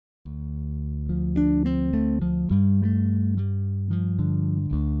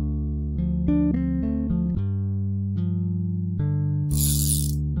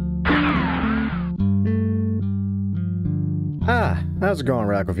How's it going,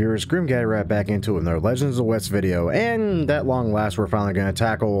 Radical viewers? Gaddy right back into another Legends of the West video, and at long last we're finally going to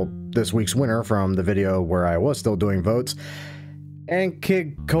tackle this week's winner from the video where I was still doing votes, and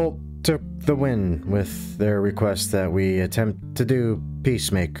Kid Colt took the win with their request that we attempt to do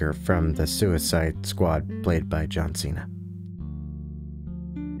Peacemaker from the Suicide Squad played by John Cena.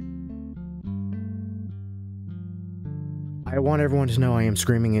 I want everyone to know I am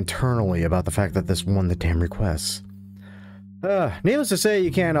screaming internally about the fact that this won the damn request. Needless to say,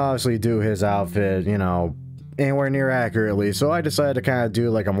 you can't obviously do his outfit, you know, anywhere near accurately, so I decided to kind of do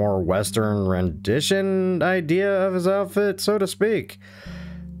like a more Western rendition idea of his outfit, so to speak.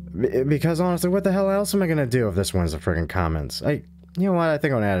 Because honestly, what the hell else am I gonna do if this wins the friggin' comments? You know what? I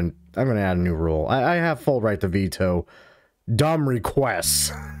think I'm gonna add a new rule. I have full right to veto dumb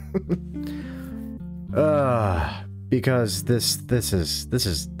requests. Because this is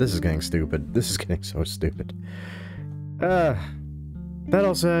getting stupid. This is getting so stupid. That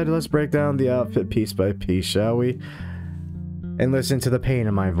all said, let's break down the outfit piece by piece, shall we? And listen to the pain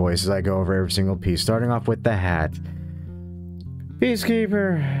in my voice as I go over every single piece, starting off with the hat.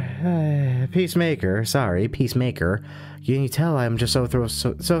 Peacemaker. Can you tell I'm just so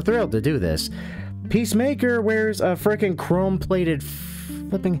thrilled to do this? Peacemaker wears a frickin' chrome-plated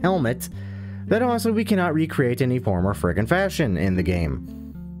flipping helmet that honestly we cannot recreate any form or frickin' fashion in the game.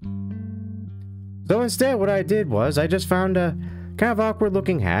 So instead, what I did was, I just found a kind of awkward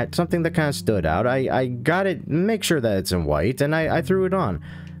looking hat, something that kind of stood out. I got it, make sure that it's in white, and I threw it on.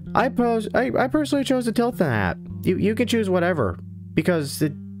 I personally chose the Tilton hat. You can choose whatever, because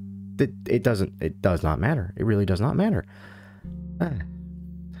it does not matter. It really does not matter.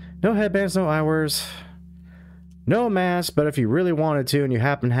 No headbands, no eyewears, no mask, but if you really wanted to and you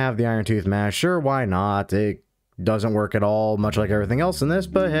happen to have the Iron Tooth mask, sure, why not? It doesn't work at all, much like everything else in this,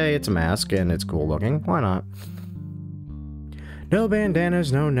 but hey, it's a mask and it's cool looking. Why not? No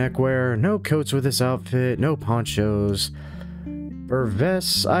bandanas, no neckwear, no coats with this outfit, no ponchos. For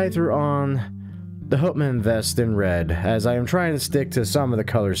vests, I threw on the Hoopman vest in red, as I am trying to stick to some of the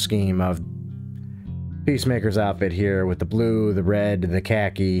color scheme of Peacemaker's outfit here with the blue, the red, the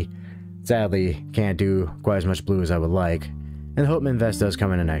khaki. Sadly, can't do quite as much blue as I would like, and the Hoopman vest does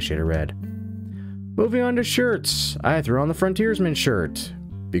come in a nice shade of red. Moving on to shirts, I threw on the Frontiersman shirt,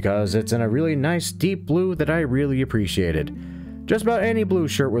 because it's in a really nice deep blue that I really appreciated. Just about any blue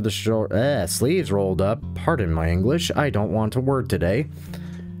shirt with the sleeves rolled up, pardon my English, I don't want to word today.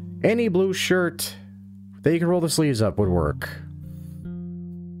 Any blue shirt that you can roll the sleeves up would work.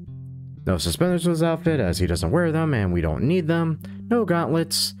 No suspenders with his outfit, as he doesn't wear them and we don't need them. No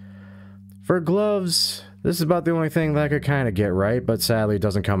gauntlets. For gloves, this is about the only thing that I could kind of get right, but sadly it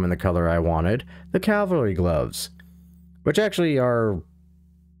doesn't come in the color I wanted. The cavalry gloves, which actually are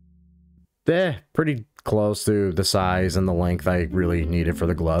pretty close to the size and the length I really needed for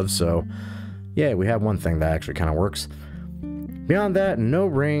the gloves, so yeah, we have one thing that actually kind of works. Beyond that, no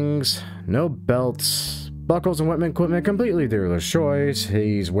rings, no belts, buckles and weapon equipment, completely dealer's choice.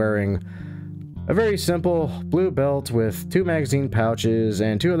 He's wearing a very simple blue belt with 2 magazine pouches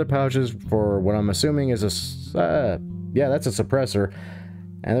and 2 other pouches for what I'm assuming is a, yeah, that's a suppressor.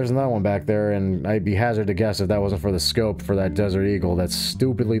 And there's another one back there, and I'd be hazard to guess if that wasn't for the scope for that Desert Eagle that's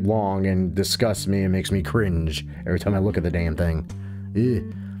stupidly long and disgusts me and makes me cringe every time I look at the damn thing.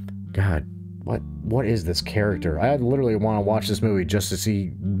 Ew. God, what is this character? I literally want to watch this movie just to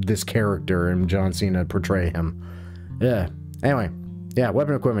see this character and John Cena portray him. Yeah, anyway. Yeah,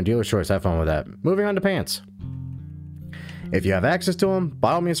 weapon equipment, dealer's choice, have fun with that. Moving on to pants. If you have access to them,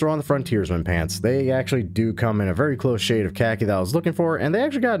 by all means throw on the Frontiersman pants. They actually do come in a very close shade of khaki that I was looking for, and they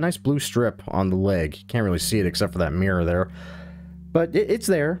actually got a nice blue strip on the leg. You can't really see it except for that mirror there. But it's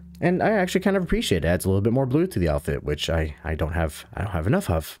there, and I actually kind of appreciate it. It adds a little bit more blue to the outfit, which I don't have enough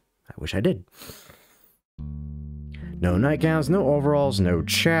of. I wish I did. No nightgowns, no overalls, no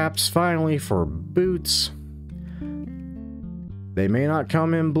chaps. Finally, for boots. They may not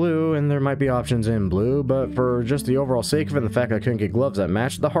come in blue, and there might be options in blue, but for just the overall sake of it, and the fact I couldn't get gloves that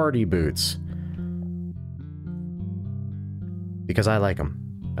matched, the Hardy boots. Because I like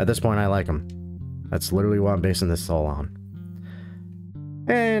them. At this point, I like them. That's literally what I'm basing this all on.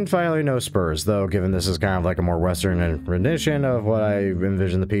 And finally, no spurs, though, given this is kind of like a more Western rendition of what I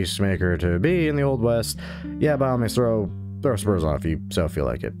envision the Peacemaker to be in the Old West. Yeah, by all means, throw spurs on if you so feel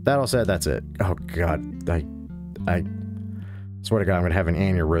like it. That all said, that's it. Oh, God. I swear to God, I'm gonna have an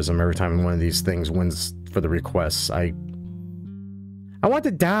aneurysm every time one of these things wins for the requests. I want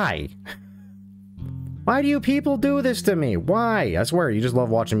to die. Why do you people do this to me? Why? I swear, you just love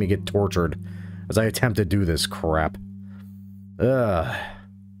watching me get tortured as I attempt to do this crap. Ugh.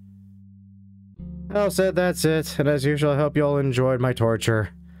 Well said, that's it. And as usual, I hope you all enjoyed my torture.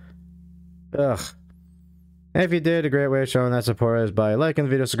 Ugh. And if you did, a great way of showing that support is by liking the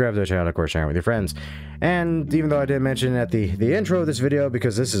video, subscribe to the channel, of course, sharing with your friends. And even though I didn't mention at the intro of this video,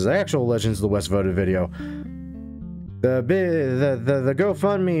 because this is actual Legends of the West voted video, the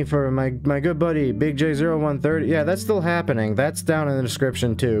GoFundMe for my good buddy Big J0130, yeah, that's still happening. That's down in the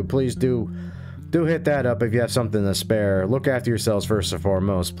description too. Please do hit that up if you have something to spare. Look after yourselves first and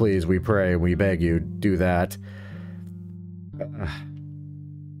foremost, please. We pray, we beg you, do that. You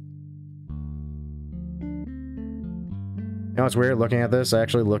know what's weird looking at this?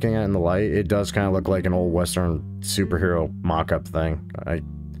 Actually looking at it in the light, it does kind of look like an old Western superhero mock-up thing.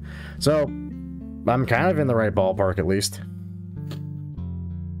 So, I'm kind of in the right ballpark at least.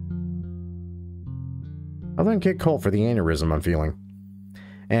 I'll then kick Colt for the aneurysm I'm feeling.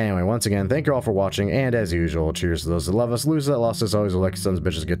 Anyway, once again, thank you all for watching, and as usual, cheers to those that love us, lose that lost us, always like sons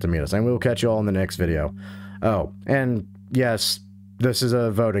bitches get to meet us, and we will catch you all in the next video. Oh, and yes, this is a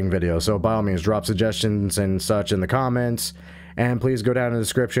voting video, so by all means, drop suggestions and such in the comments, and please go down in the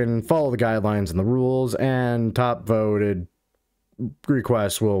description, follow the guidelines and the rules, and top voted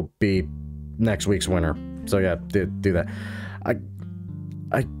request will be next week's winner. So yeah, do that. I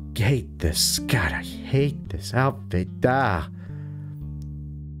hate this. God, I hate this outfit. Ah.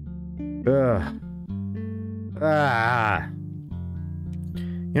 Ugh. Ah.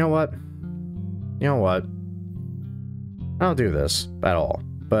 You know what? I don't do this at all,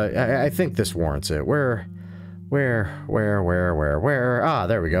 but I think this warrants it. Where? Ah,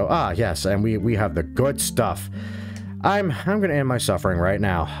 there we go. Ah, yes, and we have the good stuff. I'm gonna end my suffering right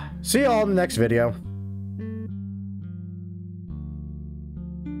now. See you all in the next video.